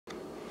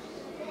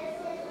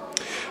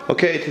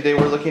Okay, today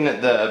we're looking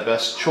at the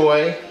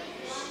Beschoi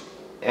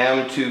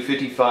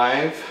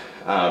M255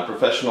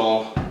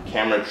 professional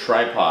camera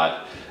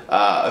tripod.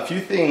 A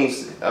few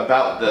things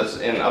about this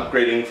in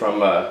upgrading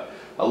from a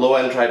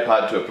low-end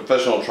tripod to a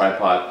professional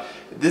tripod.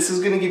 This is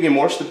going to give you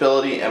more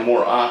stability and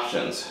more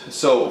options.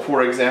 So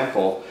for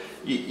example,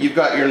 you've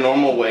got your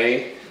normal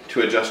way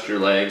to adjust your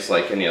legs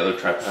like any other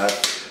tripod,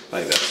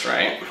 like this,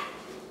 right?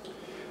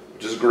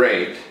 Which is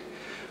great.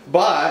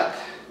 But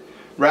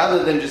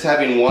rather than just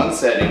having one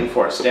setting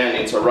for it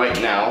standing, so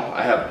right now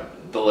I have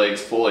the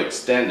legs fully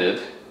extended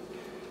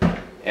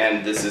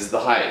and this is the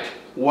height.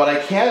 What I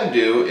can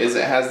do is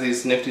it has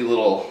these nifty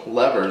little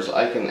levers.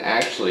 I can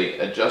actually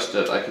adjust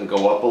it. I can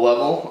go up a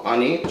level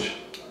on each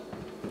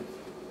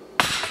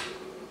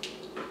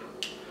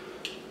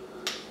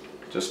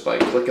just by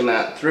clicking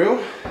that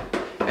through,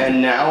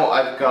 and now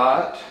I've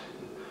got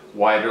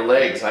wider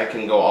legs. I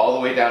can go all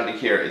the way down to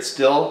here. It's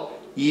still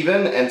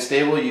even and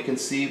stable. You can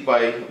see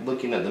by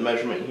looking at the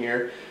measurement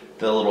here,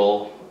 the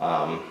little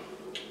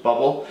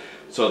bubble,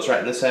 so it's right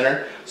in the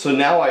center. So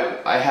now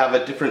I have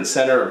a different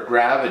center of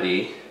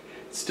gravity,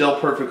 still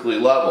perfectly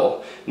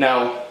level.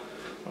 Now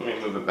let me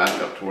move it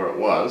back up to where it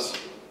was.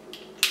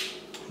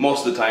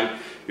 Most of the time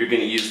you're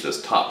going to use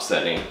this top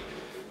setting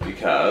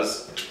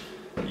because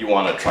you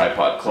want a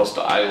tripod close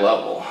to eye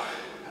level.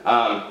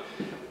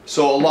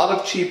 So a lot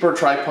of cheaper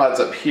tripods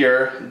up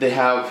here, they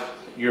have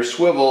your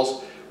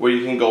swivels where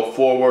you can go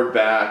forward,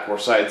 back, or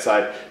side,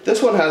 side.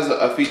 This one has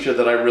a feature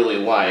that I really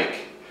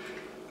like.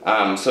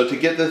 So to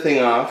get the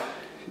thing off,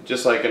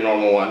 just like a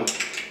normal one,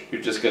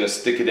 you're just going to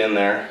stick it in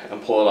there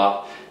and pull it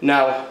off.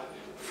 Now,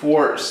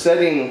 for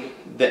setting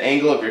the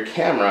angle of your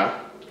camera,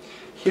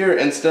 here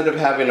instead of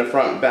having a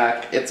front and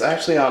back, it's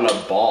actually on a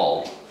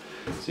ball.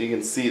 So you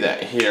can see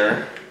that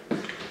here,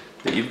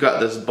 that you've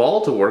got this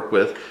ball to work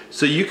with,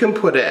 so you can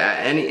put it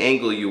at any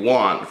angle you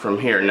want from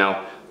here.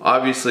 Now,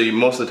 obviously,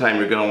 most of the time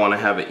you're going to want to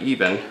have it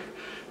even,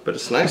 but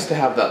it's nice to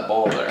have that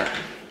ball there.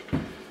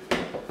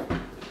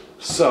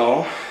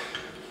 So,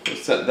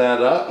 let's set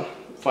that up,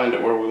 find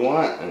it where we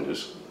want, and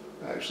just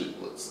actually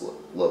let's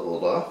level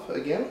it off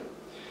again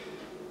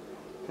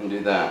and do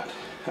that.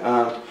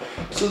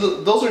 So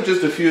those are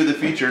just a few of the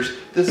features.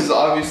 This is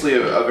obviously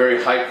a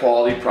very high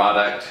quality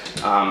product.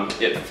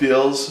 It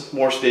feels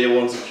more stable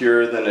and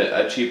secure than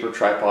a cheaper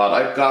tripod.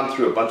 I've gone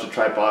through a bunch of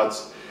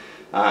tripods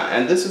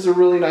and this is a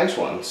really nice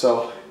one.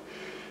 So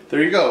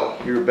there you go,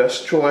 your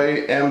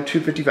Beschoi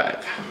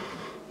M255.